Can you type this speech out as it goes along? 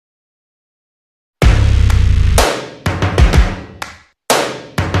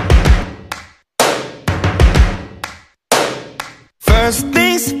First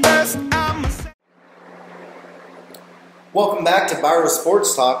things first, Welcome back to Biro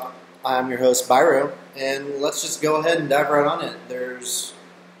Sports Talk. I'm your host, Biro, and let's just go ahead and dive right on it.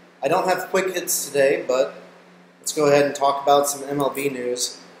 I don't have quick hits today, but let's go ahead and talk about some MLB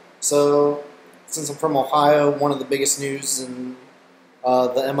news. So, since I'm from Ohio, one of the biggest news in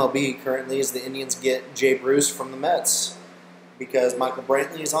the MLB currently is the Indians get Jay Bruce from the Mets because Michael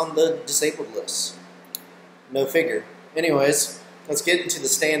Brantley is on the disabled list. No figure. Anyways, let's get into the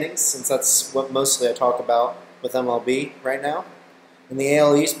standings, since that's what mostly I talk about with MLB right now. In the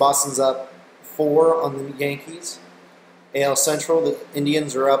AL East, Boston's up 4 on the Yankees. AL Central, the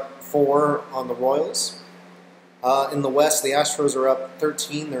Indians are up 4 on the Royals. In the West, the Astros are up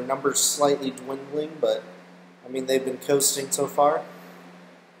 13. Their numbers slightly dwindling, but I mean they've been coasting so far.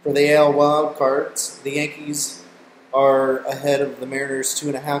 For the AL wild cards, the Yankees are ahead of the Mariners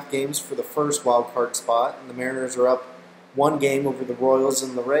 2.5 games for the first wild card spot, and the Mariners are up 1 game over the Royals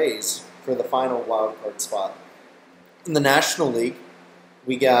and the Rays for the final wild card spot. In the National League,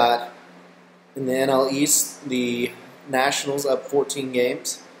 we got in the NL East the Nationals up 14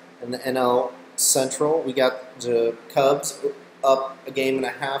 games. In the NL Central, we got the Cubs up 1.5 games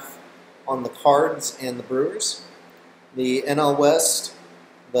on the Cards and the Brewers. The NL West,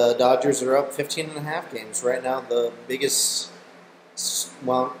 the Dodgers are up 15.5 games. Right now, the biggest,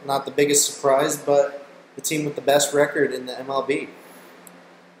 well, not the biggest surprise, but the team with the best record in the MLB.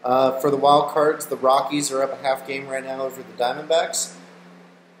 For the wild cards, the Rockies are up 0.5 game right now over the Diamondbacks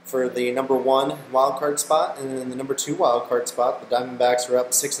for the number 1 wild card spot, and in the number 2 wild card spot, the Diamondbacks are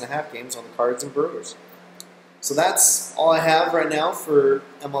up 6.5 games on the Cards and Brewers. So that's all I have right now for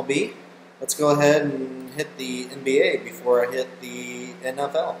MLB. Let's go ahead and hit the NBA before I hit the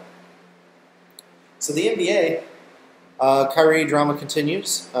NFL. So the NBA, Kyrie drama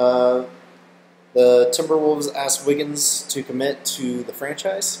continues. The Timberwolves asked Wiggins to commit to the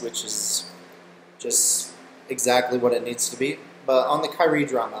franchise, which is just exactly what it needs to be. But on the Kyrie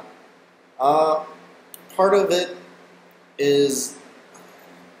drama, part of it is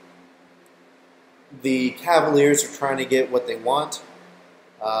the Cavaliers are trying to get what they want.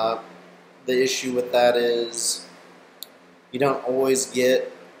 The issue with that is you don't always get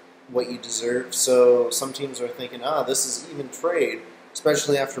what you deserve. So some teams are thinking, this is even trade,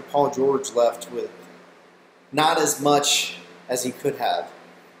 especially after Paul George left with not as much as he could have.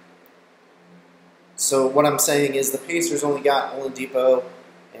 So what I'm saying is the Pacers only got Oladipo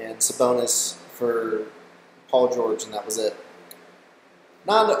and Sabonis for Paul George, and that was it.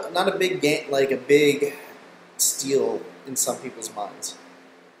 Not a big game, like a big steal in some people's minds.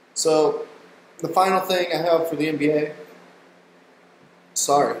 So the final thing I have for the NBA,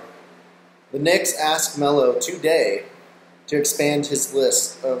 the Knicks asked Melo today to expand his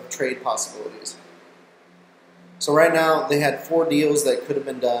list of trade possibilities. So right now they had 4 deals that could have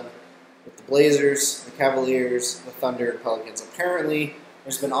been done with the Blazers, the Cavaliers, the Thunder, and Pelicans. Apparently,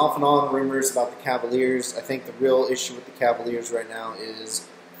 there's been off and on rumors about the Cavaliers. I think the real issue with the Cavaliers right now is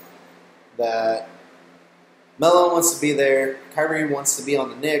that Melo wants to be there, Kyrie wants to be on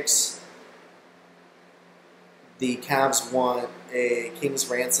the Knicks, the Cavs want a king's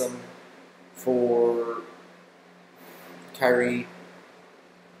ransom for Kyrie.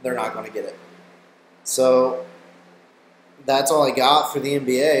 They're not going to get it. So that's all I got for the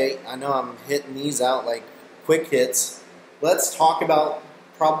NBA. I know I'm hitting these out like quick hits. Let's talk about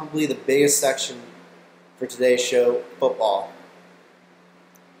probably the biggest section for today's show, football.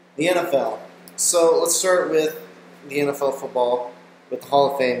 The NFL. So let's start with the NFL football with the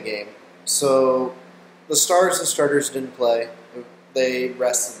Hall of Fame game. So the stars and starters didn't play. They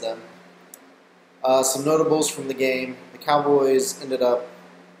rested them. Some notables from the game. The Cowboys ended up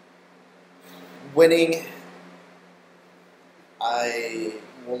winning. I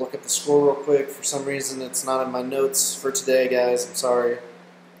will look at the score real quick. For some reason, it's not in my notes for today, guys. I'm sorry.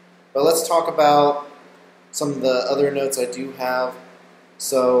 But let's talk about some of the other notes I do have.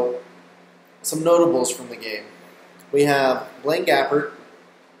 So, some notables from the game. We have Blaine Gabbert,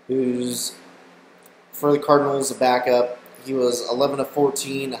 who's, for the Cardinals, a backup. He was 11 of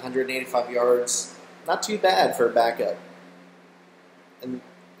 14, 185 yards. Not too bad for a backup. And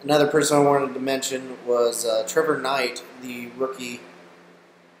another person I wanted to mention was Trevor Knight, the rookie,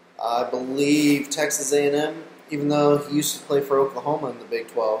 I believe Texas A&M, even though he used to play for Oklahoma in the Big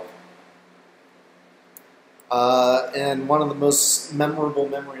 12. And one of the most memorable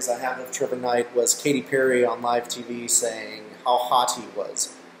memories I have of Trevor Knight was Katy Perry on live TV saying how hot he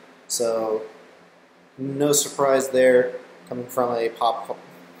was. So, no surprise there, coming from a pop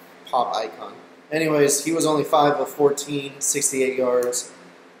icon. Anyways, he was only 5 of 14, 68 yards.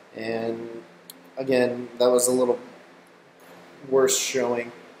 And again, that was a little worst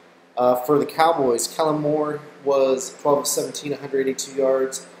showing. For the Cowboys, Kellen Moore was 12 of 17, 182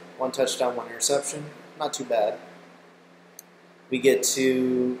 yards, 1 touchdown, 1 interception. Not too bad. We get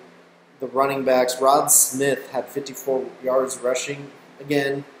to the running backs. Rod Smith had 54 yards rushing.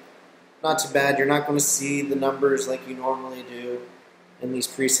 Again, not too bad. You're not going to see the numbers like you normally do in these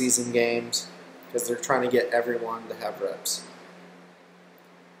preseason games because they're trying to get everyone to have reps.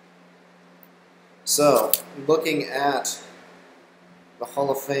 So, looking at the Hall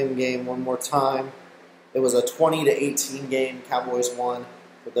of Fame game one more time, it was a 20-18 game. Cowboys won,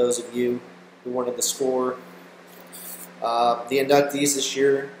 for those of you who wanted the score. The inductees this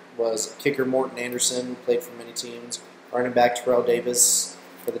year was kicker Morton Anderson, who played for many teams, running back Terrell Davis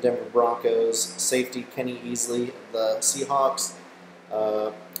for the Denver Broncos, safety Kenny Easley of the Seahawks,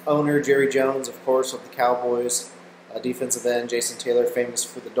 owner Jerry Jones, of course, of the Cowboys, defensive end Jason Taylor, famous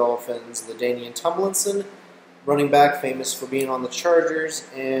for the Dolphins, LaDainian Tomlinson, running back famous for being on the Chargers,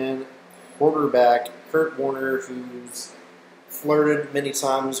 and quarterback Kurt Warner, who's flirted many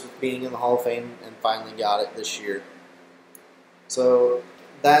times with being in the Hall of Fame and finally got it this year. So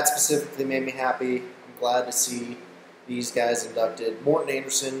that specifically made me happy. I'm glad to see these guys inducted. Morton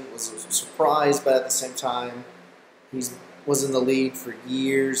Anderson was a surprise, but at the same time, he was in the league for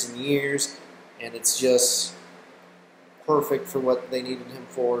years and years, and it's just perfect for what they needed him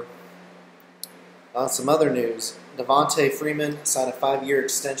for. Some other news. Devontae Freeman signed a 5-year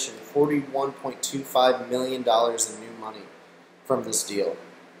extension, $41.25 million in new money from this deal.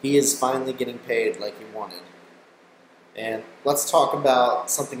 He is finally getting paid like he wanted. And let's talk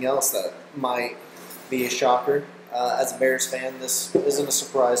about something else that might be a shocker. As a Bears fan, this isn't a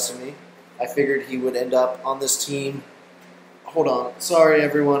surprise to me. I figured he would end up on this team. Hold on. Sorry,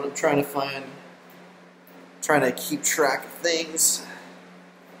 everyone. I'm trying to keep track of things.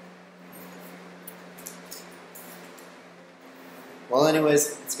 Well,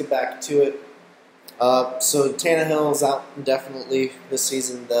 anyways, let's get back to it. So Tannehill is out indefinitely this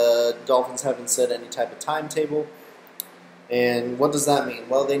season. The Dolphins haven't set any type of timetable. And what does that mean?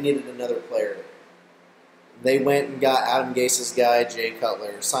 Well, they needed another player. They went and got Adam Gase's guy, Jay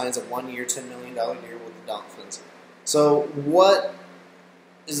Cutler, signs a 1-year, $10 million deal with the Dolphins. So what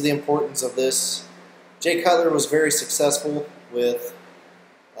is the importance of this? Jay Cutler was very successful with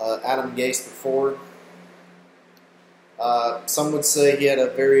Adam Gase before. Some would say he had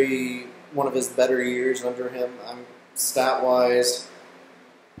one of his better years under him. Stat-wise,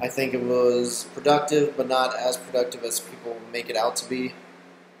 I think it was productive, but not as productive as people make it out to be.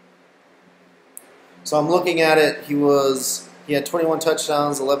 So I'm looking at it. He had 21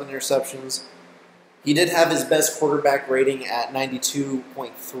 touchdowns, 11 interceptions. He did have his best quarterback rating at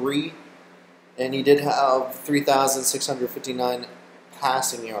 92.3, and he did have 3,659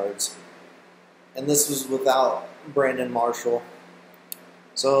 passing yards. And this was without Brandon Marshall.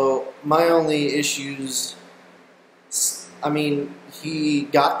 So my only issues, he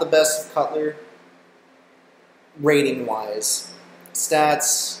got the best of Cutler rating-wise.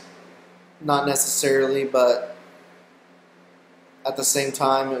 Stats, not necessarily, but at the same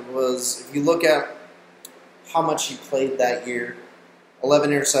time, it was, if you look at how much he played that year, 11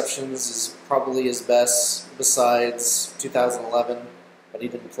 interceptions is probably his best besides 2011, but he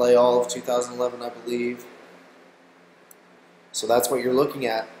didn't play all of 2011, I believe. So that's what you're looking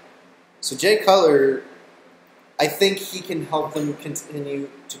at. So Jay Cutler, I think he can help them continue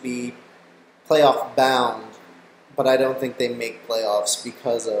to be playoff bound, but I don't think they make playoffs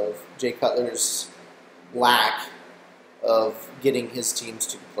because of Jay Cutler's lack of getting his teams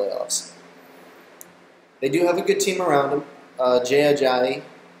to the playoffs. They do have a good team around him. Jay Ajayi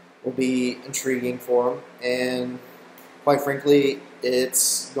will be intriguing for him, and quite frankly,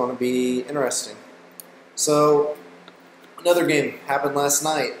 it's going to be interesting. So, another game happened last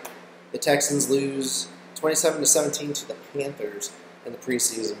night. The Texans lose 27-17 to the Panthers in the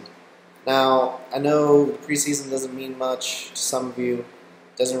preseason. Now, I know the preseason doesn't mean much to some of you.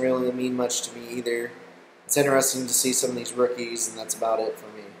 It doesn't really mean much to me either. It's interesting to see some of these rookies, and that's about it for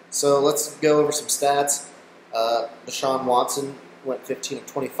me. So let's go over some stats. Deshaun Watson went 15 of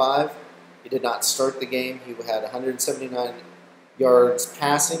 25. He did not start the game. He had 179 yards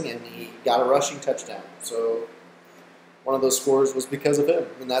passing, and he got a rushing touchdown. So one of those scores was because of him,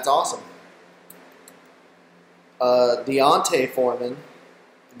 and that's awesome. Deontay Foreman,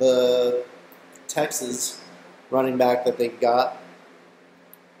 the Texas running back that they got,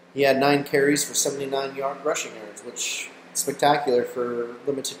 he had 9 carries for 79 rushing yards, which is spectacular for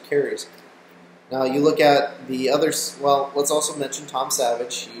limited carries. Now you look at the others. Well, let's also mention Tom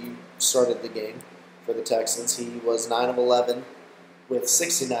Savage. He started the game for the Texans. He was 9 of 11 with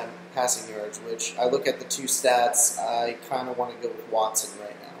 69 passing yards, which I look at the two stats, I kind of want to go with Watson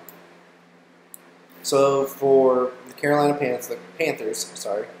right now. So for the Carolina Panthers,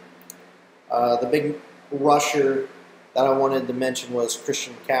 the big rusher that I wanted to mention was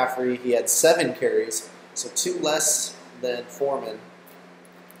Christian McCaffrey. He had 7 carries, so 2 less than Foreman.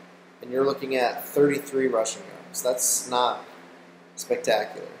 And you're looking at 33 rushing yards. That's not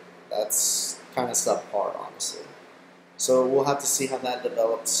spectacular. That's kind of subpar, honestly. So we'll have to see how that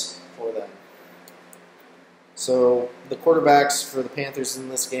develops for them. So the quarterbacks for the Panthers in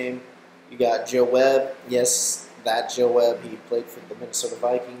this game, you got Joe Webb. Yes, that Joe Webb. He played for the Minnesota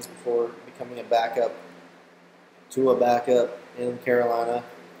Vikings before becoming a backup in Carolina.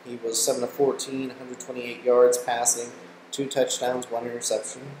 He was 7 of 14, 128 yards passing, 2 touchdowns, 1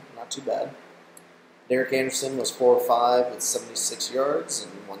 interception. Not too bad. Derek Anderson was 4 of 5 with 76 yards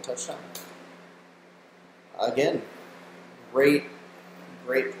and 1 touchdown. Again, great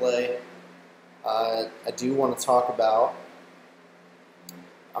play. I do want to talk about.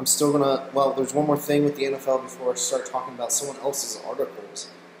 There's one more thing with the NFL before I start talking about someone else's articles.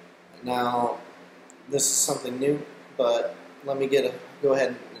 Now, this is something new, but let me go ahead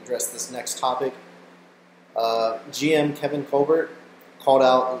and address this next topic. GM Kevin Colbert called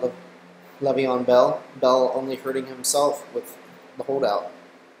out Le'Veon Bell. Bell only hurting himself with the holdout.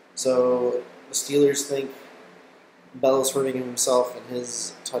 So the Steelers think Bell is hurting himself in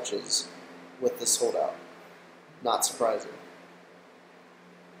his touches with this holdout. Not surprising.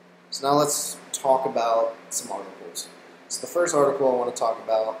 So now let's talk about some articles. So the first article I want to talk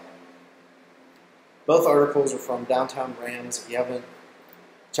about, both articles are from Downtown Rams. If you haven't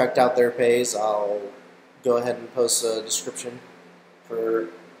checked out their page, I'll go ahead and post a description for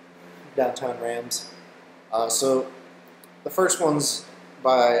Downtown Rams. So the first one's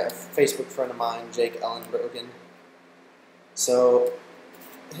by a Facebook friend of mine, Jake Ellenbogen. So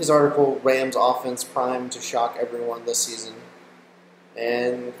his article, Rams offense primed to shock everyone this season.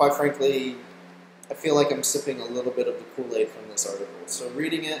 And quite frankly, I feel like I'm sipping a little bit of the Kool-Aid from this article. So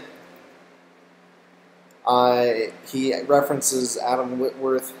reading it, he references Adam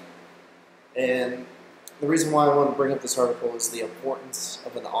Whitworth, and the reason why I want to bring up this article is the importance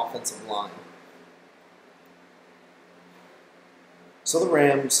of an offensive line. So the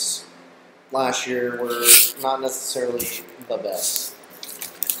Rams last year were not necessarily the best.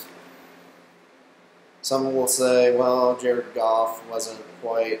 Some will say, well, Jared Goff wasn't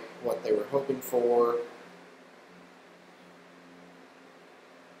quite what they were hoping for.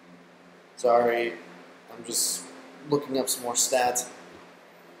 Sorry, I'm just looking up some more stats.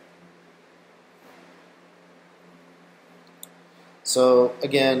 So,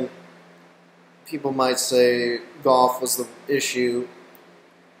 again, people might say Goff was the issue.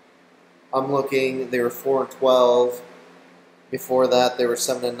 I'm looking, they were 4-12. Before that, they were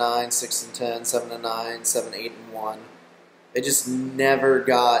 7-9, 6-10, 7-9, 7-8-1. They just never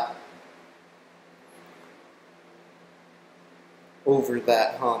got over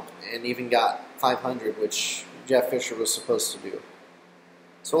that hump and even got 500, which Jeff Fisher was supposed to do.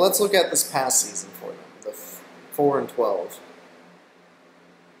 So let's look at this past season for them, the 4-12.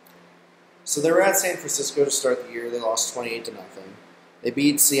 So they were at San Francisco to start the year. They lost 28-0. They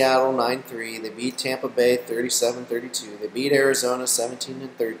beat Seattle 9-3. They beat Tampa Bay 37-32. They beat Arizona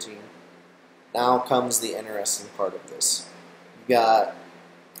 17-13. Now comes the interesting part of this. You got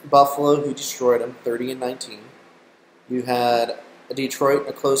Buffalo, who destroyed them 30-19. You had Detroit in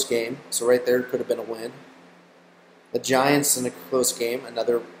a close game, so right there could have been a win. The Giants in a close game,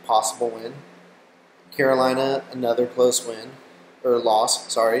 another possible win. Carolina, another close win. Or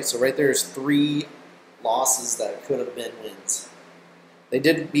loss, sorry. So right there is 3 losses that could have been wins. They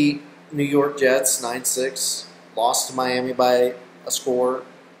did beat New York Jets 9-6, lost to Miami by a score.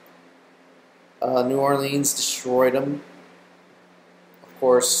 New Orleans destroyed them. Of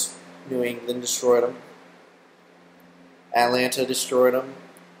course, New England destroyed them. Atlanta destroyed them.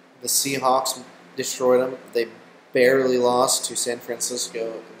 The Seahawks destroyed them. They barely lost to San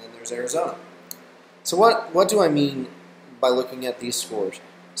Francisco, and then there's Arizona. So what do I mean by looking at these scores?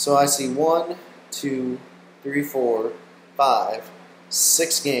 So I see 1, 2, 3, 4, 5,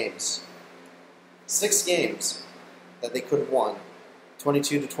 6 games. 6 games that they could have won.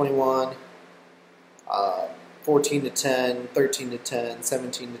 22-21, 14-10, 13-10,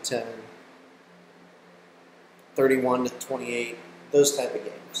 17-10, 31-28, those type of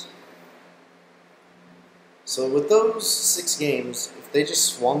games. So with those 6 games, if they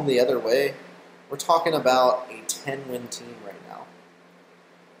just swung the other way, we're talking about a 10-win team right now.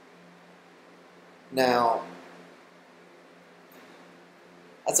 Now,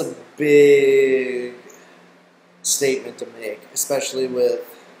 that's a big statement to make, especially with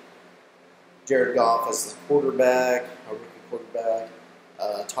Jared Goff as the quarterback, a rookie quarterback,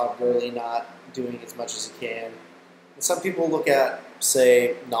 Todd Gurley not doing as much as he can. And some people look at,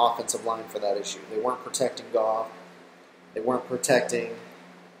 say, the offensive line for that issue. They weren't protecting Goff. They weren't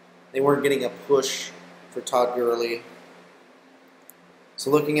getting a push for Todd Gurley.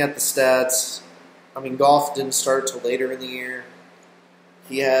 So looking at the stats, I mean, Goff didn't start till later in the year.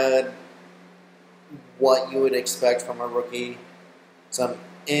 He had what you would expect from a rookie. Some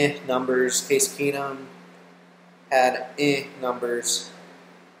numbers. Case Keenum had numbers.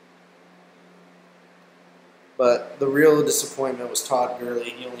 But the real disappointment was Todd Gurley.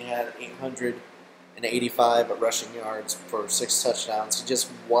 He only had 885 rushing yards for 6 touchdowns. He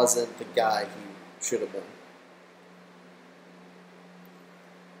just wasn't the guy he should have been.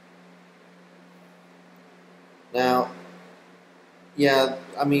 Now, yeah,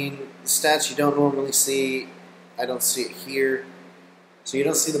 I mean, the stats you don't normally see, I don't see it here. So you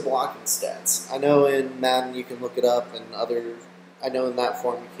don't see the blocking stats. I know in Madden you can look it up, and I know in that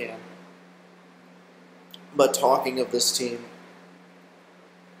form you can. But talking of this team,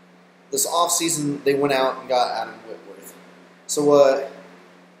 this offseason they went out and got Adam Whitworth. So what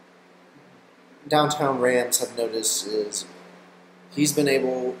Downtown Rams have noticed is he's been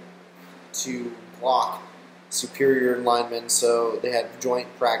able to block superior linemen, so they had joint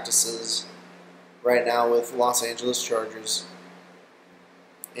practices right now with Los Angeles Chargers.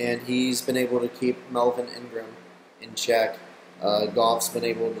 And he's been able to keep Melvin Ingram in check. Goff's been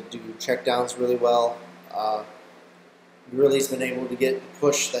able to do checkdowns really well. Gurley's been able to get the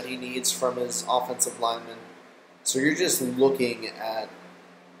push that he needs from his offensive linemen. So you're just looking at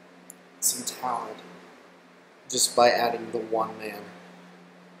some talent just by adding the one man.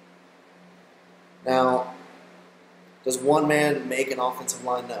 Now, does one man make an offensive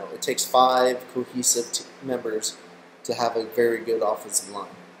line? No. It takes 5 cohesive members to have a very good offensive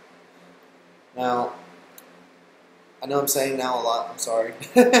line. Now, I know I'm saying now a lot. I'm sorry.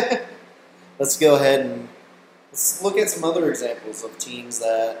 Let's go ahead and let's look at some other examples of teams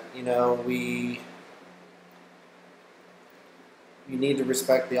that, we need to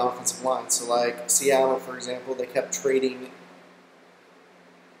respect the offensive line. So like Seattle, for example, they kept trading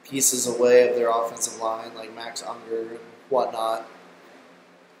pieces away of their offensive line, like Max Unger and whatnot,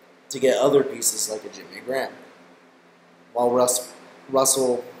 to get other pieces like a Jimmy Graham. While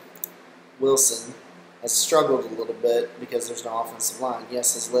Russell Wilson has struggled a little bit because there's no offensive line.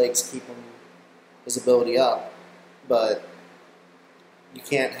 Yes, his legs keep his ability up, but you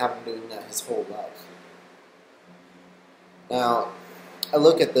can't have him doing that his whole life. Now, I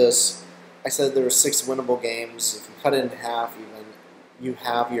look at this. I said there were 6 winnable games. If you cut it in half, even you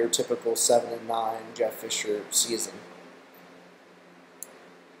have your typical 7-9 Jeff Fisher season.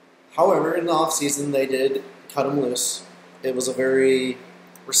 However, in the offseason, they did cut him loose. It was a very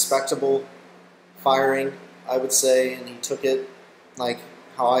respectable firing, I would say, and he took it like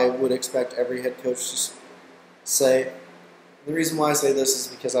how I would expect every head coach to say. The reason why I say this is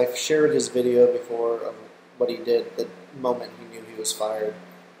because I've shared his video before of what he did the moment he knew he was fired.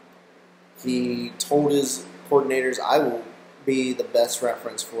 He told his coordinators, I will be the best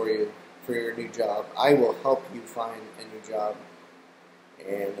reference for you for your new job. I will help you find a new job.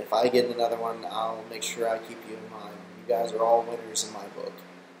 And if I get another one, I'll make sure I keep you in mind. You guys are all winners in my book.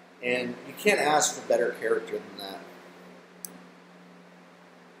 And you can't ask for better character than that.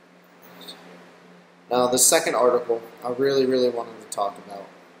 Now, the second article I really, really wanted to talk about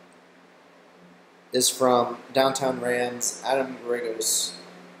is from Downtown Rams, Adam Gregos.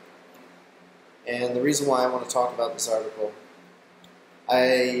 And the reason why I want to talk about this article,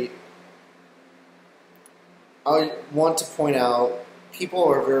 I want to point out people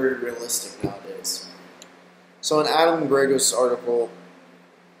are very realistic nowadays. So in Adam Gregos' article,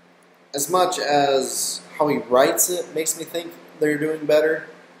 as much as how he writes it makes me think they're doing better,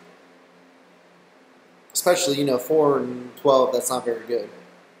 especially, 4-12, that's not very good.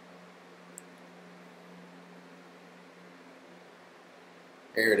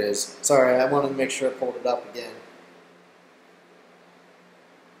 Here it is. Sorry, I wanted to make sure I pulled it up again.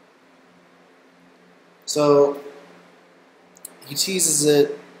 So, he teases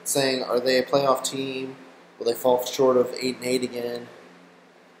it, saying, are they a playoff team? Will they fall short of 8-8 again?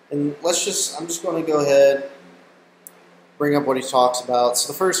 And I'm just going to go ahead, bring up what he talks about.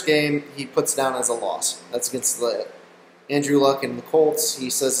 So the first game, he puts down as a loss. That's against the Andrew Luck and the Colts. He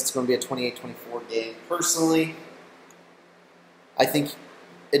says it's going to be a 28-24 game. Personally, I think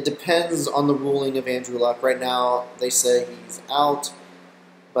it depends on the ruling of Andrew Luck. Right now, they say he's out,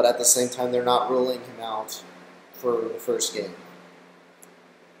 but at the same time, they're not ruling him out for the first game.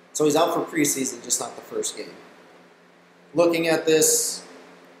 So he's out for preseason, just not the first game. looking at this,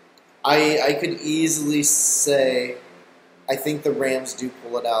 I could easily say I think the Rams do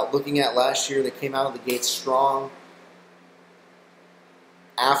pull it out. Looking at last year, they came out of the gate strong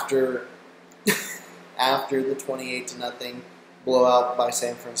after after the 28-0 blowout by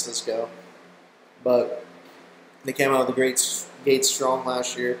San Francisco. But they came out of the gate strong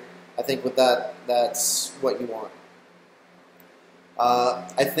last year. I think with that, that's what you want.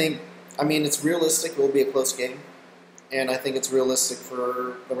 I mean, it's realistic. It will be a close game. And I think it's realistic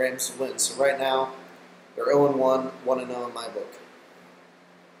for the Rams to win. So right now, they're 0-1, 1-0 in my book.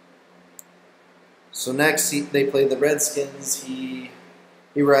 So next, they play the Redskins. He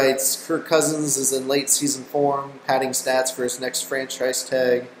writes, Kirk Cousins is in late season form, padding stats for his next franchise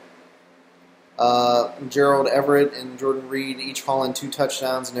tag. Gerald Everett and Jordan Reed each haul in 2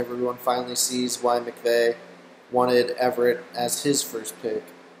 touchdowns, and everyone finally sees why McVay wanted Everett as his first pick.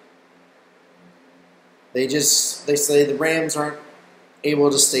 They say the Rams aren't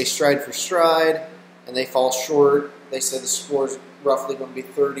able to stay stride for stride, and they fall short. They say the score is roughly going to be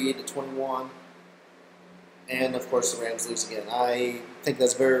 30-21. And, of course, the Rams lose again. I think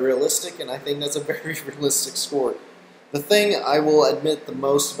that's very realistic, and I think that's a very realistic score. The thing I will admit the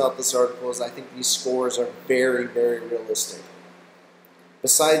most about this article is I think these scores are very, very realistic.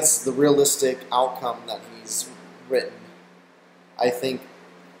 Besides the realistic outcome that he's written, I think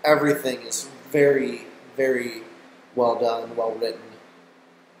everything is very, very well done, well written.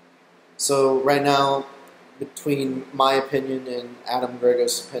 So right now, between my opinion and Adam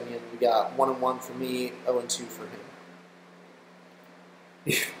Grego's opinion, we got 1-1 for me, 0-2 for him.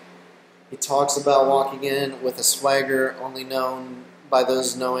 He talks about walking in with a swagger only known by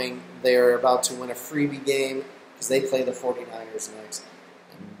those knowing they are about to win a freebie game because they play the 49ers next.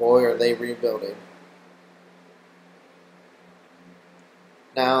 And boy, are they rebuilding.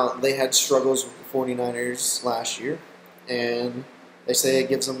 Now, they had struggles with the 49ers last year, and they say it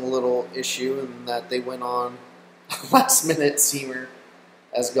gives them a little issue in that they went on a last-minute seamer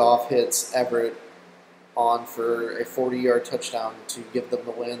as Goff hits Everett on for a 40-yard touchdown to give them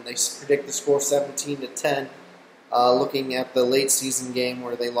the win. They predict the score 17-10. Looking at the late season game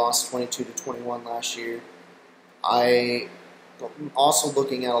where they lost 22-21 last year, I also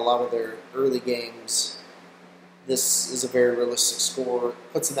looking at a lot of their early games. This is a very realistic score.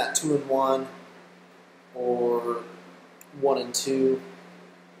 Puts them at 2-1 or 1-2.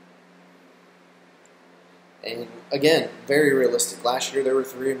 And again, very realistic. Last year they were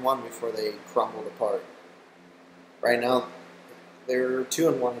 3-1 before they crumbled apart. Right now, they're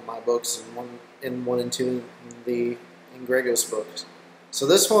 2-1 in my books and 1-2 in Grego's books. So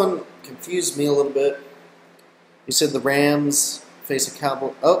this one confused me a little bit. He said the Rams face a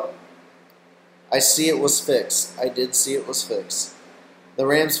Cowboy. Oh, I see it was fixed. I did see it was fixed. The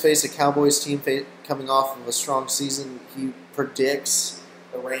Rams face a Cowboys team coming off of a strong season. He predicts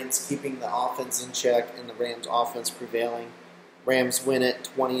the Rams keeping the offense in check and the Rams offense prevailing. Rams win it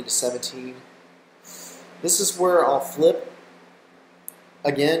 20-17. This is where I'll flip.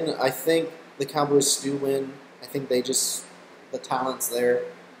 Again, I think the Cowboys do win. I think the talent's there.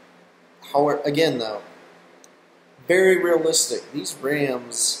 However, again though, very realistic. These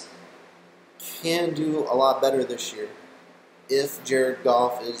Rams can do a lot better this year if Jared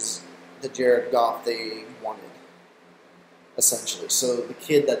Goff is the Jared Goff they wanted, essentially. So the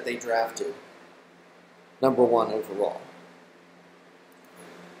kid that they drafted, number 1 overall.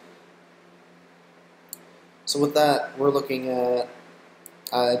 So with that, we're looking at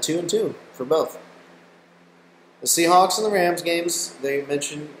 2-2 for both. The Seahawks and the Rams games, they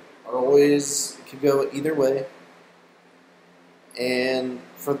mentioned, are always, could go either way. And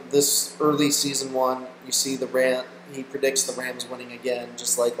for this early season one, you see he predicts the Rams winning again,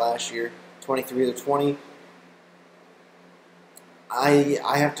 just like last year, 23-20.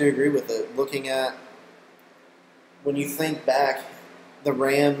 I have to agree with it. Looking at, when you think back, the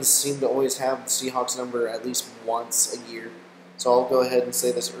Rams seem to always have the Seahawks number at least once a year. So I'll go ahead and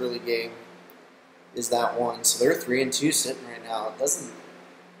say this early game is that one. So they're 3-2 sitting right now.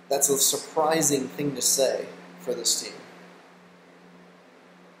 That's a surprising thing to say for this team.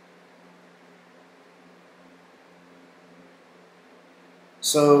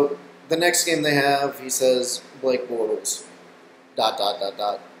 So the next game they have, he says Blake Bortles, ...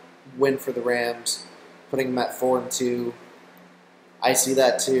 win for the Rams, putting them at 4-2. I see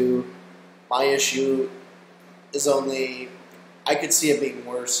that too. My issue is only, I could see it being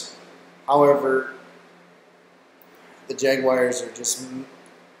worse. However, the Jaguars are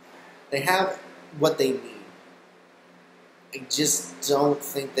they have what they need. I just don't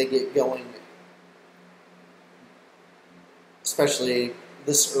think they get going, especially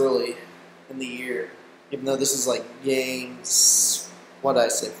this early in the year. even though this is like games, what did I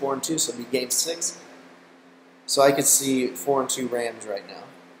say, 4-2, so it'd be game 6. So I could see 4-2 Rams right now.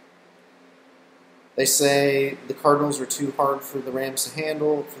 They say the Cardinals are too hard for the Rams to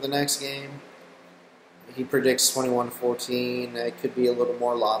handle for the next game. He predicts 21-14. It could be a little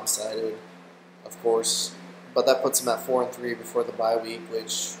more lopsided, of course, but that puts him at 4-3 before the bye week,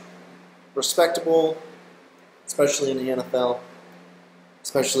 which respectable, especially in the NFL,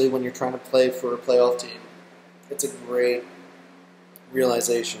 especially when you're trying to play for a playoff team. It's a great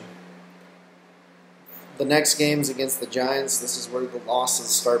realization. The next game's against the Giants. This is where the losses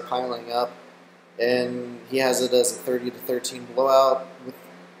start piling up, and he has it as a 30-13 blowout with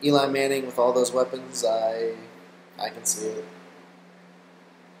Eli Manning with all those weapons. I can see it.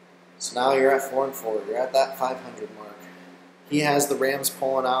 So now you're at 4-4. You're at that 500 mark. He has the Rams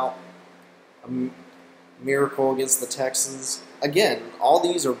pulling out a miracle against the Texans. Again, all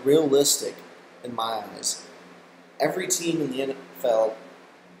these are realistic in my eyes. Every team in the NFL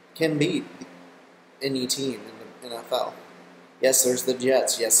can beat any team in the NFL. Yes, there's the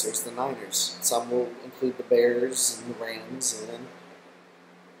Jets. Yes, there's the Niners. Some will include the Bears and the Rams and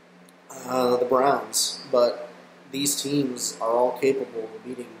the Browns. But these teams are all capable of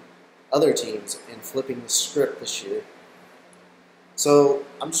beating other teams and flipping the script this year. So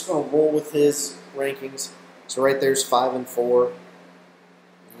I'm just going to roll with his rankings. So right there's 5-4.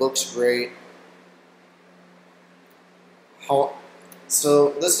 Looks great.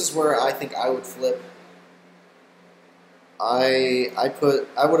 So this is where I think I would flip. I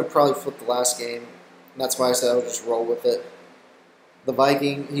would have probably flipped the last game, and that's why I said I would just roll with it.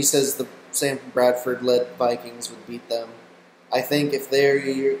 He says the Sam Bradford-led Vikings would beat them. I think if they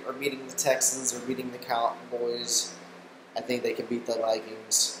are beating the Texans or beating the Cowboys, I think they can beat the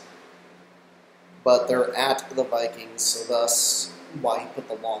Vikings. But they're at the Vikings, so thus why he put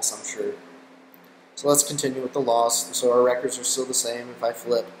the loss, I'm sure. So let's continue with the loss. So our records are still the same if I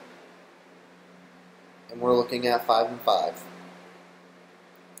flip. And we're looking at 5-5.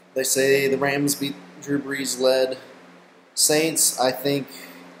 They say the Rams beat Drew Brees-led Saints. I think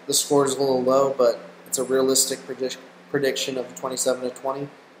the score is a little low, but it's a realistic prediction of 27-20.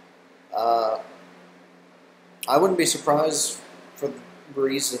 I wouldn't be surprised for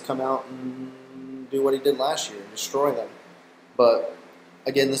Brees to come out and do what he did last year and destroy them. But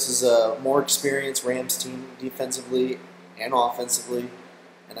again, this is a more experienced Rams team defensively and offensively,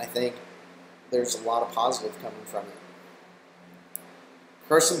 and I think there's a lot of positive coming from it.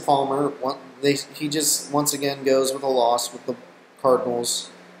 Carson Palmer, he just once again goes with a loss with the Cardinals,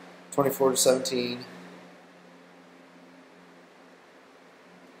 24-17.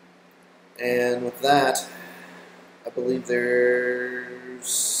 And with that, I believe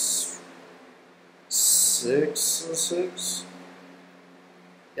there's 6-6.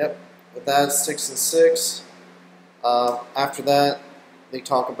 Yep, with that, 6-6. After that, they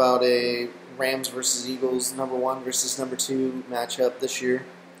talk about a Rams versus Eagles, number 1 versus number 2 matchup this year.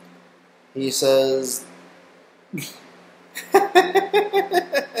 He says,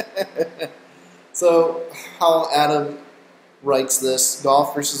 so how Adam writes this: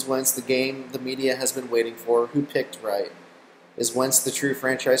 Goff versus Wentz, the game the media has been waiting for. Who picked right? Is Wentz the true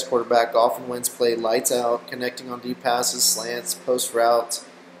franchise quarterback? Goff and Wentz played lights out, connecting on deep passes, slants, post routes,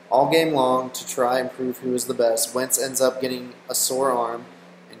 all game long to try and prove who is the best. Wentz ends up getting a sore arm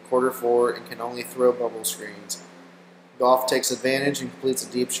in quarter 4 and can only throw bubble screens. Goff takes advantage and completes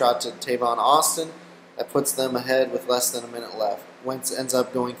a deep shot to Tavon Austin that puts them ahead with less than a minute left. Wentz ends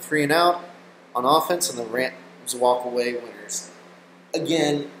up going 3 and out on offense, and the Rams walk away winners.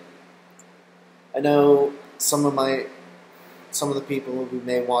 Again, I know some of the people who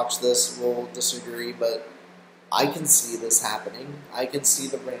may watch this will disagree, but I can see this happening. I can see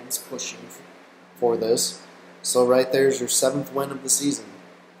the Rams pushing for this. So right there's your 7th win of the season,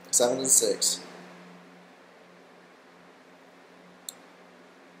 7-6.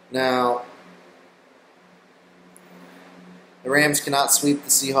 Now, the Rams cannot sweep the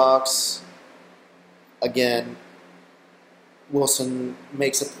Seahawks. Again, Wilson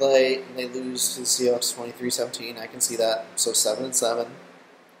makes a play and they lose to the Seahawks 23-17. I can see that. So 7-7.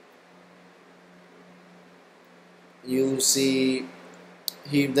 You see,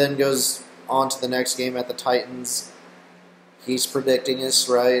 he then goes on to the next game at the Titans. He's predicting this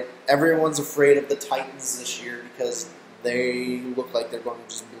right. Everyone's afraid of the Titans this year because they look like they're going to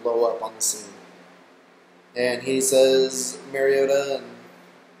just blow up on the scene. And he says Mariota and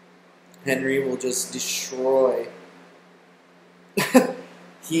Henry will just destroy.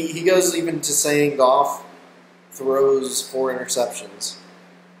 He goes even to saying Goff throws 4 interceptions.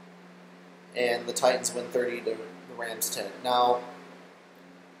 And the Titans win 30 to the Rams 10. Now,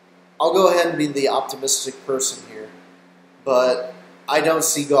 I'll go ahead and be the optimistic person here, but I don't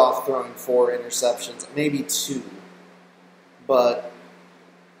see Goff throwing 4 interceptions, maybe 2.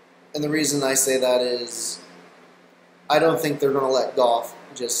 And the reason I say that is I don't think they're going to let Goff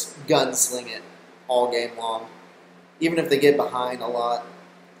just gunsling it all game long. Even if they get behind a lot,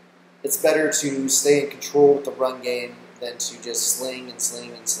 it's better to stay in control with the run game than to just sling and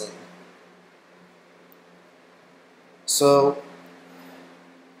sling and sling. So,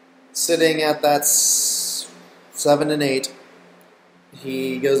 sitting at that 7-8,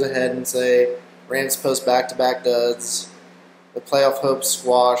 he goes ahead and say, Rams post back-to-back duds. The playoff hopes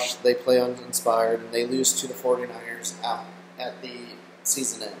squash. They play uninspired, and they lose to the 49ers out at the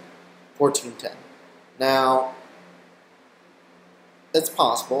season end, 14-10. Now, it's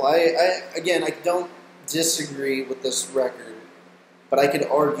possible. I don't disagree with this record, but I could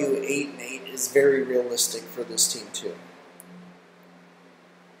argue 8-8 is very realistic for this team too.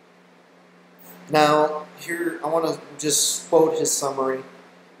 Now, here I want to just quote his summary.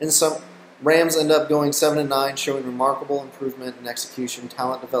 Rams end up going 7-9, showing remarkable improvement in execution,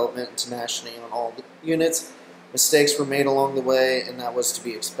 talent development, and tenacity on all the units. Mistakes were made along the way, and that was to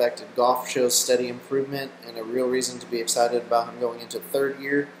be expected. Goff shows steady improvement and a real reason to be excited about him going into third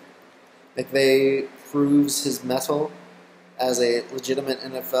year. McVay proves his mettle as a legitimate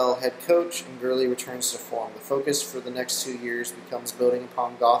NFL head coach, and Gurley returns to form. The focus for the next 2 years becomes building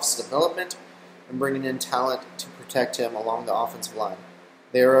upon Goff's development and bringing in talent to protect him along the offensive line.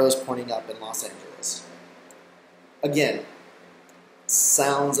 The arrow is pointing up in Los Angeles. Again,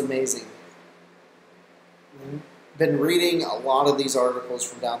 sounds amazing. Been reading a lot of these articles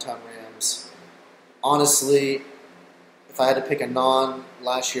from Downtown Rams. Honestly, if I had to pick a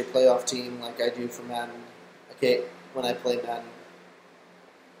non-last year playoff team like I do for Madden, okay, when I play Madden,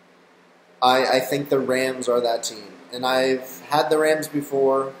 I think the Rams are that team. And I've had the Rams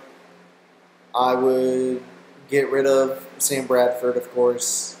before. I would get rid of Sam Bradford, of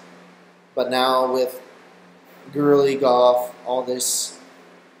course. But now with Gurley, Goff, all this,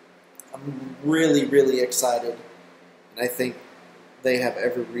 I'm really, really excited. And I think they have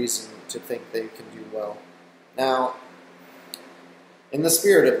every reason to think they can do well. Now, in the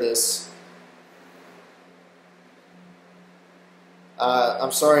spirit of this,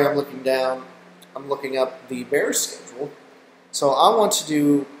 I'm sorry I'm looking down. I'm looking up the Bears schedule. So I want to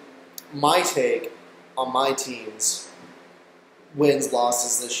do my take on my team's wins,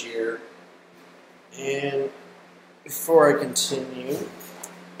 losses this year. And before I continue,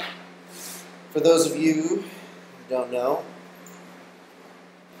 for those of you who don't know,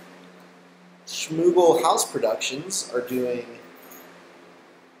 Schmoogle House Productions are doing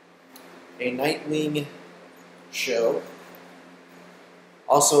a Nightwing show.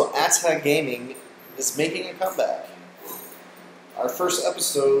 Also, Atta Gaming is making a comeback. Our first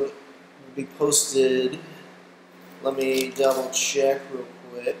episode will be posted, let me double check real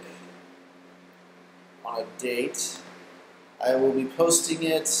quick on a date. I will be posting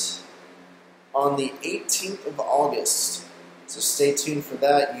it on the 18th of August. So stay tuned for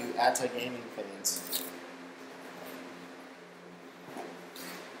that, you Atta Gaming fans.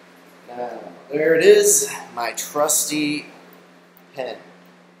 Now, there it is, my trusty pen.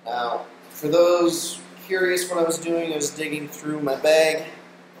 Now, for those curious what I was doing, I was digging through my bag.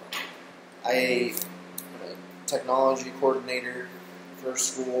 I'm a technology coordinator for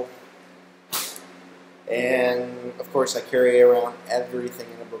school. And, of course, I carry around everything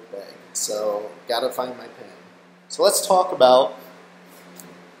in a book bag. So, gotta find my pen. So let's talk about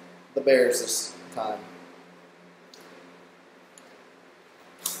the Bears this time.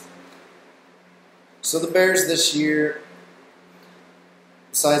 So the Bears this year,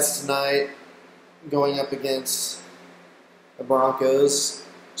 besides tonight, going up against the Broncos,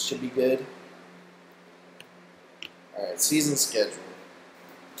 should be good. Alright, season schedule.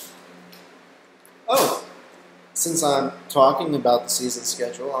 Oh, since I'm talking about the season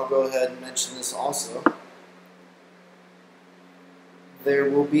schedule, I'll go ahead and mention this also.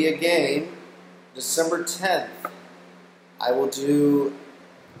 There will be a game December 10th. I will do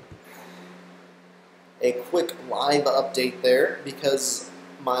a quick live update there because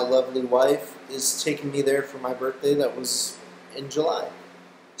my lovely wife is taking me there for my birthday that was in July.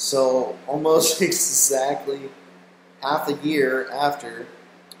 So almost exactly half a year after,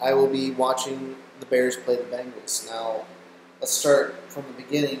 I will be watching the Bears play the Bengals. Now, let's start from the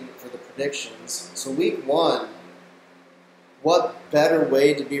beginning for the predictions. So week 1, what better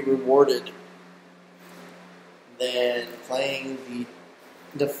way to be rewarded than playing the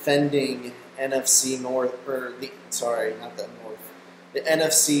defending NFC North, or the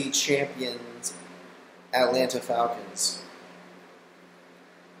NFC champions Atlanta Falcons.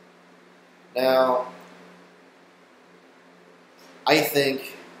 Now, I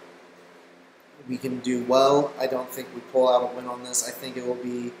think we can do well. I don't think we pull out a win on this. I think it will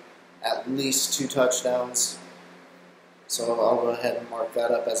be at least 2 touchdowns. So I'll go ahead and mark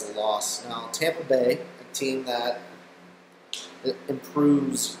that up as a loss. Now, Tampa Bay, a team that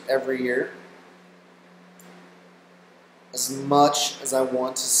improves every year. As much as I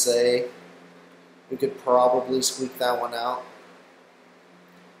want to say we could probably squeak that one out,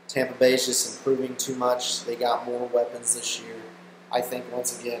 Tampa Bay is just improving too much. They got more weapons this year. I think,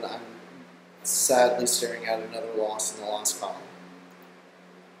 once again, I'm sadly staring at another loss in the loss column.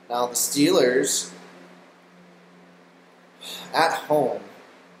 Now, the Steelers, at home,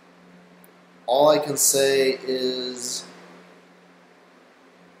 all I can say is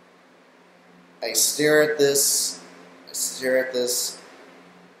I stare at this.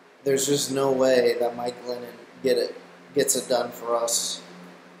 There's just no way that Mike Glennon gets it done for us.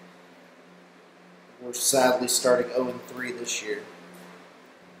 We're sadly starting 0-3 this year.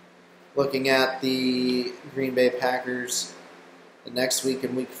 Looking at the Green Bay Packers, the next week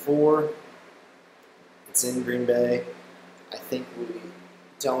in Week 4, it's in Green Bay. I think we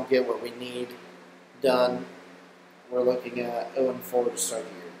don't get what we need done. We're looking at 0-4 to start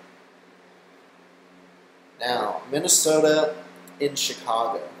the year. Now, Minnesota in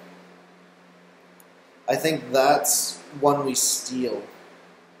Chicago. I think that's one we steal.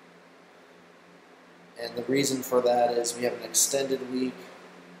 And the reason for that is we have an extended week.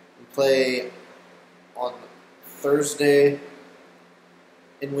 We play on Thursday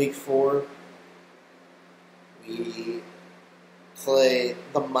in Week 4. We play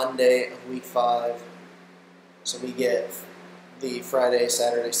the Monday of Week 5. So we get the Friday,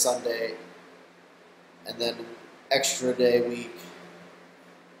 Saturday, Sunday, and then an extra day week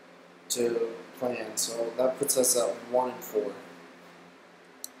to plan. So that puts us at 1-4.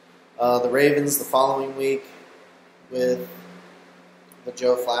 The Ravens the following week with the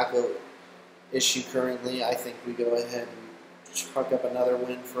Joe Flacco issue currently. I think we go ahead and chuck up another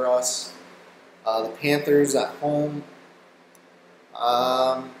win for us. The Panthers at home.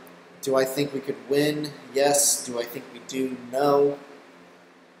 Do I think we could win? Yes. Do I think we do? No.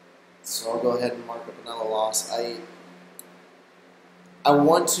 So I'll go ahead and mark up another loss. I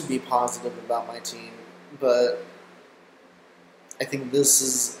want to be positive about my team, but I think this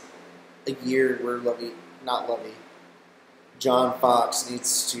is a year where John Fox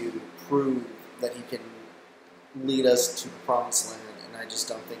needs to prove that he can lead us to the promised land, and I just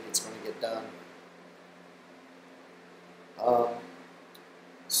don't think it's going to get done.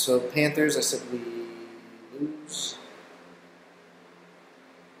 So Panthers, I said we lose.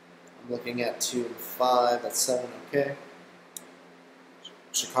 I'm looking at 2-5. That's 7. Okay.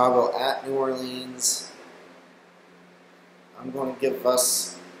 Chicago at New Orleans. I'm going to give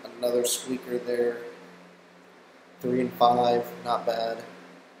us another squeaker there. 3-5, not bad.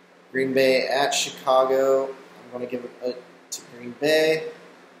 Green Bay at Chicago. I'm going to give it to Green Bay.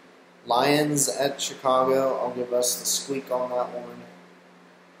 Lions at Chicago. I'll give us the squeak on that one.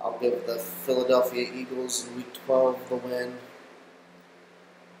 I'll give the Philadelphia Eagles in Week 12 the win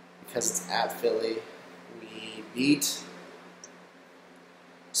because it's at Philly. We beat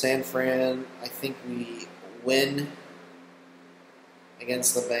San Fran. I think we win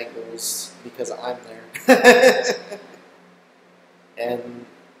against the Bengals because I'm there. And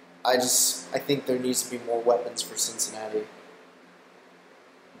I think there needs to be more weapons for Cincinnati.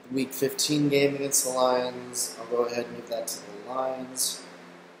 Week 15 game against the Lions, I'll go ahead and give that to the Lions.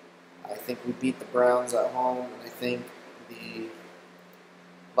 I think we beat the Browns at home, and I think the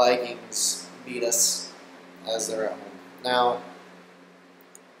Vikings beat us as they're at home. Now,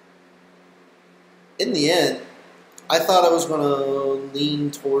 in the end, I thought I was going to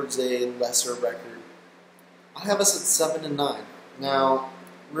lean towards a lesser record. I have us at 7-9. Now,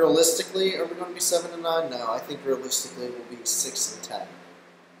 realistically, are we going to be 7-9? No, I think realistically we'll be 6-10.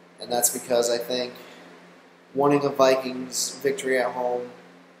 And that's because I think wanting a Vikings victory at home,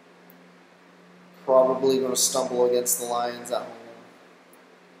 probably going to stumble against the Lions at home.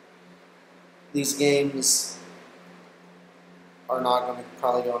 These games are not going to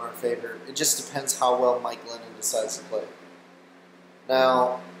probably go in our favor. It just depends how well Mike Glennon decides to play.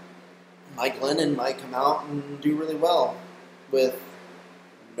 Now, Mike Glennon might come out and do really well with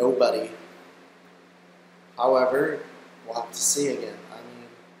nobody. However, we'll have to see again. I mean,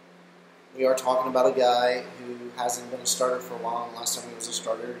 we are talking about a guy who hasn't been a starter for a while, and last time he was a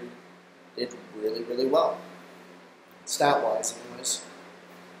starter, he did really, really well. Stat-wise, anyways.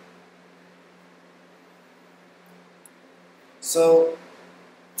 So,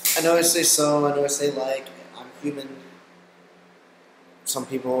 I know I say like, I'm human. some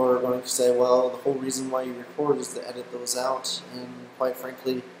people are going to say, well, the whole reason why you record is to edit those out, and quite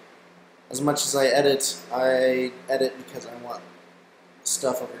frankly, as much as I edit because I want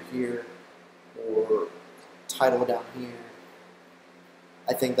stuff over here or title down here.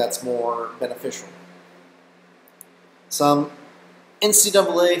 I think that's more beneficial. Some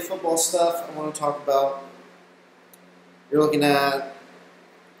NCAA football stuff I want to talk about. You're looking at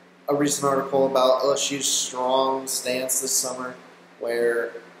a recent article about LSU's strong stance this summer,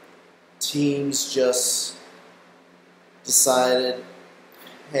 where teams just decided,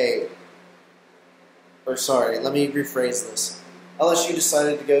 let me rephrase this. LSU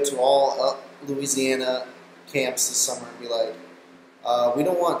decided to go to all Louisiana camps this summer and be like, we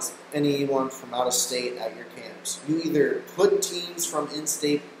don't want anyone from out of state at your camps. You either put teams from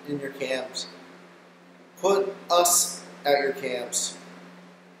in-state in your camps, put us at your camps,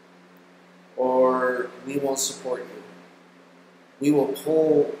 or we won't support you. We will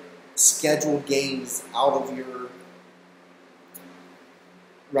pull scheduled games out of your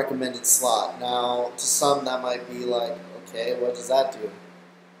recommended slot. Now, to some that might be like, okay, what does that do?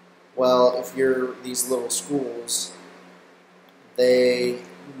 Well, if you're these little schools, they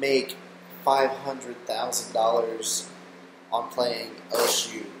make $500,000 on playing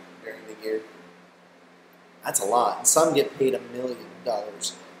LSU during the year. That's a lot. And some get paid $1 million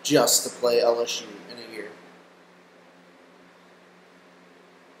just to play LSU in a year.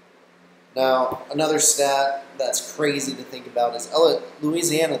 Now, another stat that's crazy to think about is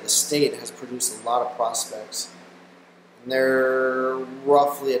Louisiana, the state, has produced a lot of prospects. And they're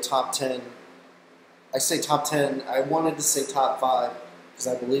roughly a top 10. I say top 10. I wanted to say top 5 because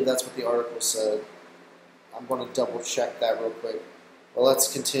I believe that's what the article said. I'm going to double check that real quick. Well,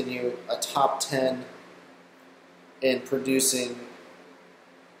 let's continue. A top 10 in producing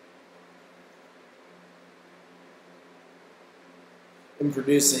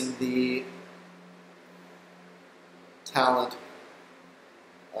the talent.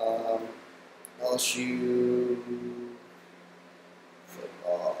 LSU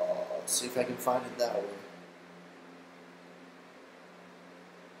football. Let's see if I can find it that way.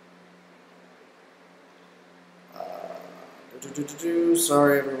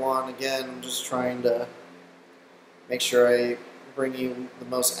 Sorry, everyone. Again, I'm just trying to make sure I bring you the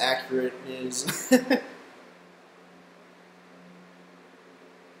most accurate news.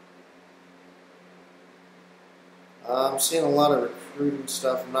 I'm seeing a lot of recruiting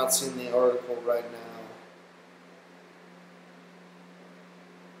stuff. I'm not seeing the article right now.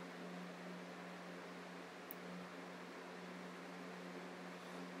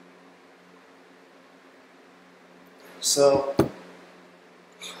 So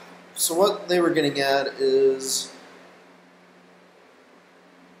what they were getting at is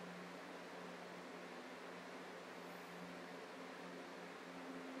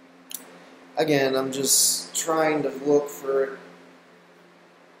again, I'm just trying to look for it.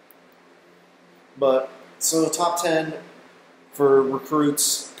 But so top 10 for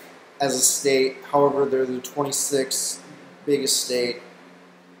recruits as a state. However, they're the 26th biggest state.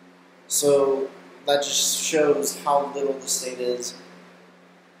 So that just shows how little the state is.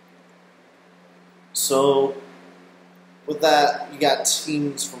 So with that, you got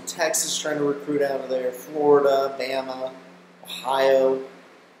teams from Texas trying to recruit out of there, Florida, Bama, Ohio,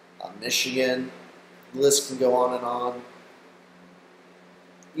 Michigan. The list can go on and on.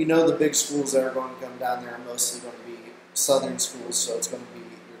 You know the big schools that are going to come down there are mostly going to be southern schools, so it's going to be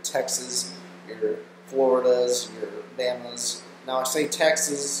your Texas, your Floridas, your Bamas. Now I say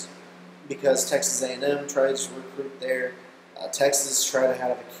Texas because Texas A&M tries to recruit there. Texas tried to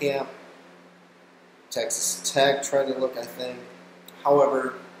have a camp. Texas Tech tried to look, I think.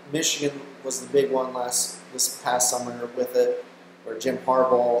 However, Michigan was the big one this past summer with it, where Jim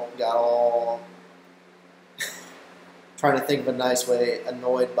Harbaugh got all, trying to think of a nice way,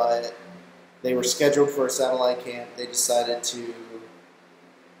 annoyed by it. They were scheduled for a satellite camp. They decided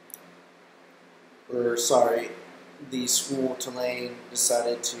the school, Tulane,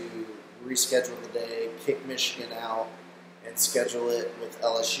 decided to reschedule the day, kick Michigan out, and schedule it with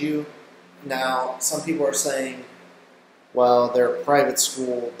LSU. Now, some people are saying, well, they're a private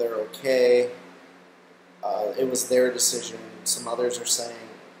school, they're okay. It was their decision. Some others are saying,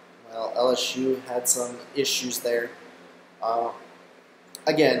 well, LSU had some issues there.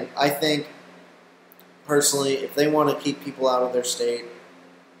 Again, I think, personally, if they want to keep people out of their state,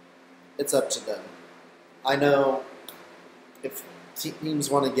 it's up to them. I know if teams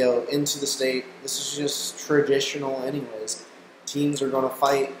want to go into the state, this is just traditional anyways. Teams are going to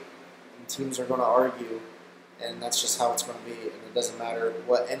fight, and teams are going to argue, and that's just how it's going to be, and it doesn't matter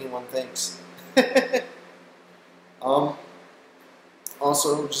what anyone thinks.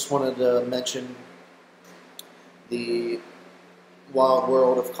 Also, just wanted to mention the wild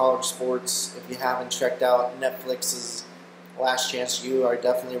world of college sports. If you haven't checked out Netflix's Last Chance U, I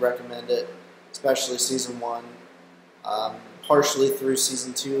definitely recommend it, especially season 1. Partially through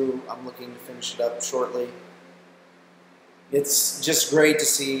season 2, I'm looking to finish it up shortly. It's just great to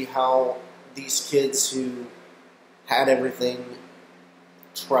see how these kids who had everything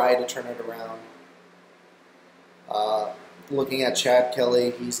try to turn it around. Looking at Chad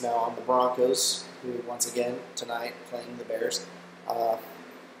Kelly, he's now on the Broncos, who once again tonight playing the Bears.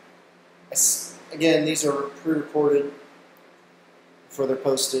 Again, these are pre-recorded before they're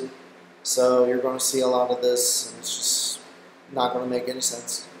posted, so you're going to see a lot of this, and it's just not going to make any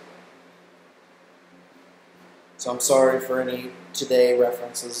sense. So I'm sorry for any today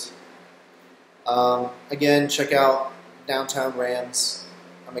references. Again, check out Downtown Rams.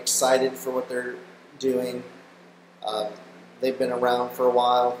 I'm excited for what they're doing. They've been around for a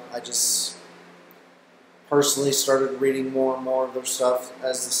while. I just personally started reading more and more of their stuff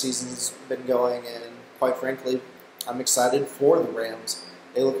as the season's been going, and quite frankly, I'm excited for the Rams.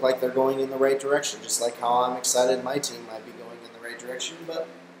 They look like they're going in the right direction, just like how I'm excited my team might be going in the right direction, but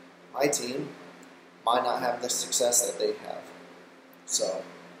my team might not have the success that they have. So,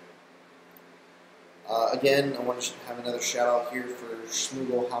 again, I want to have another shout out here for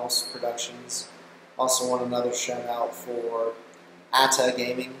Schmoogel House Productions. Also want another shout out for Atta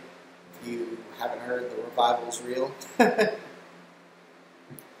Gaming. If you haven't heard, the revival's real.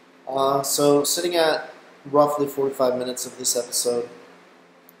 So sitting at roughly 45 minutes of this episode,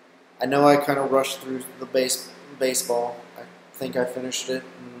 I know I kind of rushed through the baseball. I think I finished it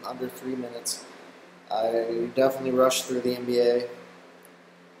in under 3 minutes. I definitely rushed through the NBA.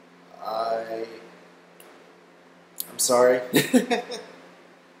 I'm sorry.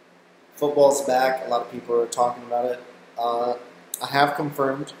 Football's back. A lot of people are talking about it. I have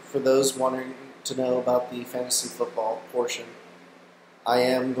confirmed, for those wanting to know about the fantasy football portion, I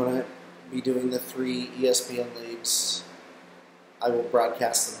am going to be doing the 3 ESPN leagues. I will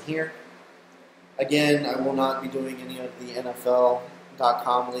broadcast them here. Again, I will not be doing any of the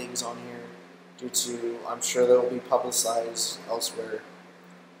NFL.com leagues on here due to, I'm sure they'll be publicized elsewhere.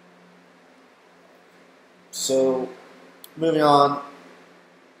 So, moving on.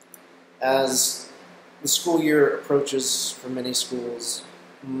 As the school year approaches for many schools,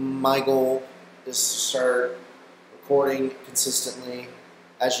 my goal is to start recording consistently.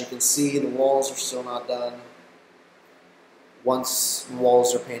 As you can see, the walls are still not done. Once the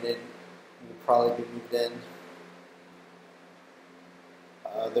walls are painted, we'll probably be moved in.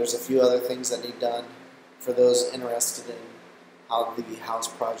 There's a few other things that need done for those interested in how the house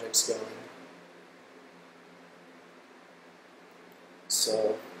project's going.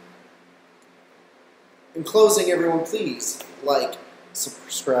 So, in closing, everyone, please like,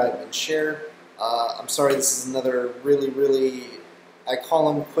 subscribe, and share. I'm sorry this is another really, I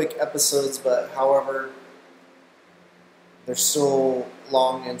call them quick episodes, but however, they're so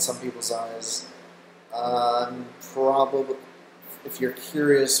long in some people's eyes. Probably, if you're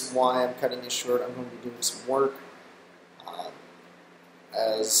curious why I'm cutting this short, I'm going to be doing some work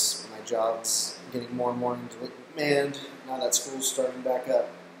as my job's getting more and more into demand. Now that school's starting back up,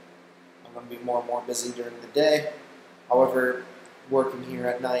 I'm going to be more and more busy during the day. However, working here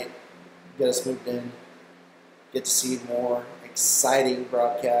at night, get us moved in, get to see more exciting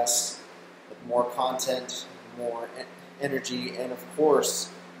broadcasts with more content, more energy, and of course,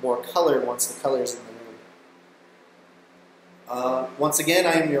 more color once the color's in the room. Once again,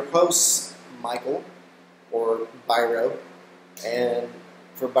 I am your host, Michael, or Biro, and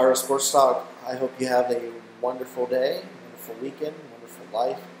for Biro Sports Talk, I hope you have a wonderful day, wonderful weekend, wonderful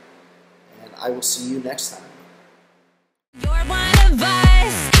life, and I will see you next time. You're one of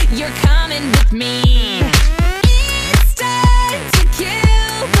us, you're coming with me.